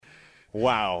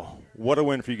Wow. What a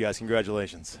win for you guys.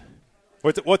 Congratulations.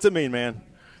 What's it mean, man?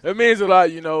 It means a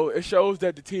lot, you know. It shows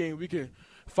that the team, we can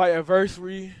fight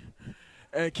adversity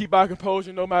and keep our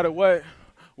composure no matter what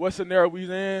scenario we's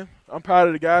in. I'm proud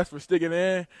of the guys for sticking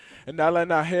in and not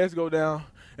letting our heads go down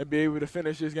and be able to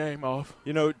finish this game off.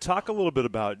 You know, talk a little bit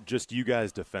about just you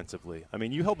guys defensively. I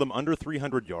mean, you held them under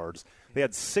 300 yards. They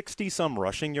had 60-some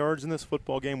rushing yards in this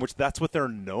football game, which that's what they're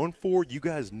known for. You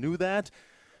guys knew that.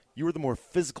 You were the more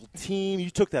physical team. You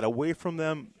took that away from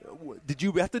them. Did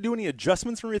you have to do any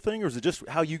adjustments or anything, or is it just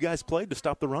how you guys played to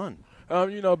stop the run?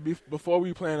 You know, before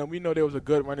we played them, we know there was a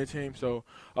good running team, so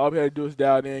all we had to do was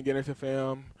dial in, get into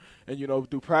film. And, you know,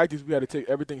 through practice, we had to take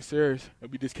everything serious.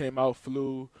 And we just came out,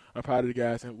 flew. I'm proud of the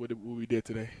guys and what we did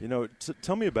today. You know,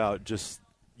 tell me about just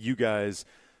you guys.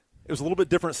 It was a little bit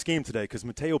different scheme today because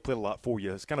Mateo played a lot for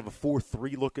you. It's kind of a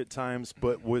 4-3 look at times,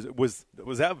 but was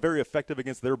that very effective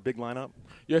against their big lineup?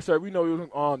 Yes, sir. We know they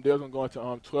was going to go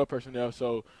into 12 personnel,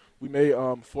 so we made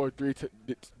 4-3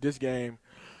 this game.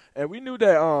 And we knew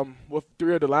that with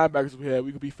 3 of the linebackers we had,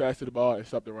 we could be fast to the ball and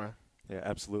stop the run. Yeah,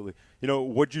 absolutely. You know,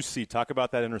 what'd you see? Talk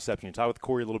about that interception. You talked with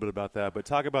Corey a little bit about that, but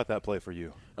talk about that play for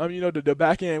you. You know, the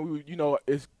back end,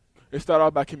 it started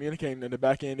off by communicating. In the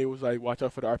back end, it was like, watch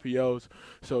out for the RPOs.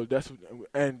 So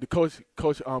and the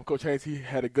Coach Haynes, he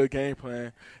had a good game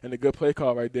plan and a good play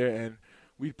call right there, and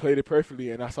we played it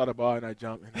perfectly. And I saw the ball and I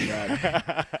jumped and I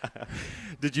got it.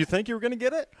 Did you think you were going to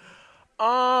get it?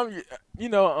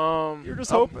 You're just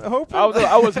hoping.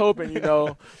 I was hoping, you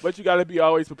know, but you got to be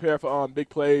always prepared for big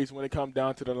plays when it comes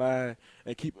down to the line,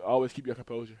 and always keep your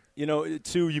composure. You know,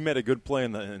 too, you made a good play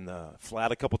in the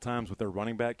flat a couple times with their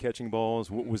running back catching balls.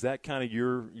 Was that kind of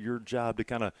your job to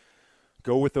kind of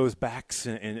go with those backs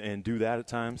and do that at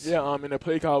times? Yeah, in the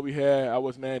play call we had, I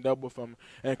was manned up with him.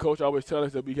 And Coach always tells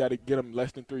us that we got to get him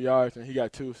less than 3 yards, and he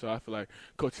got 2, so I feel like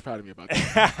Coach is proud of me about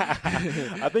that.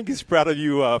 I think he's proud of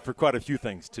you for quite a few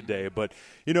things today. But,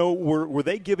 you know, were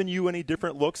they giving you any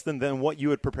different looks than what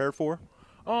you had prepared for?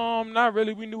 Not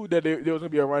really. We knew that there was going to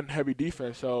be a run-heavy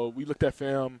defense, so we looked at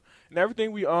film. And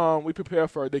everything we prepared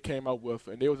for, they came out with,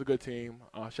 and they was a good team.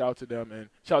 Shout out to them, and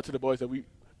shout out to the boys that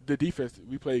the defense,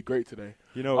 we played great today.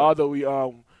 You know, although we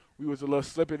was a little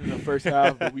slipping in the first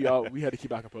half, but we had to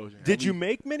keep our composure. Did you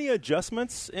make many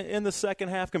adjustments in the second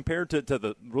half compared to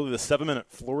the 7-minute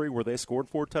flurry where they scored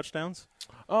 4 touchdowns?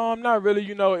 Not really.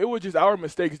 You know, it was just our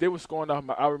mistakes. They were scoring off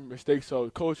our mistakes.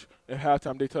 So, Coach, at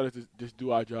halftime, they told us to just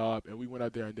do our job, and we went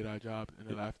out there and did our job in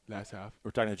the last half. We're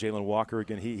talking to Jalen Walker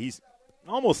again. He's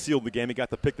almost sealed the game. He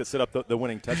got the pick that set up the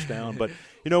winning touchdown. But,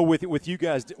 you know, with you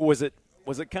guys, was it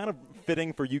kind of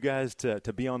fitting for you guys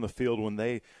to be on the field when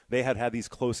they had these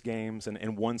close games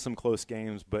and won some close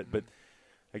games, but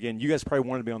again, you guys probably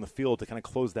wanted to be on the field to kind of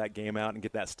close that game out and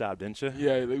get that stop, didn't you?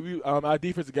 Yeah, our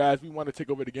defensive guys, we want to take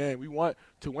over the game. We want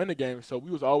to win the game, so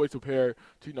we was always prepared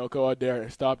to go out there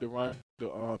and stop the run, the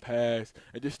pass,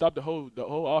 and just stop the whole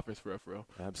offense for real.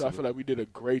 Absolutely. So I feel like we did a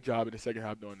great job in the second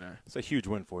half doing that. It's a huge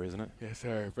win for you, isn't it? Yes,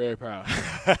 sir. Very proud.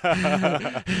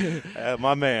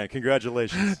 My man,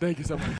 congratulations. Thank you so much.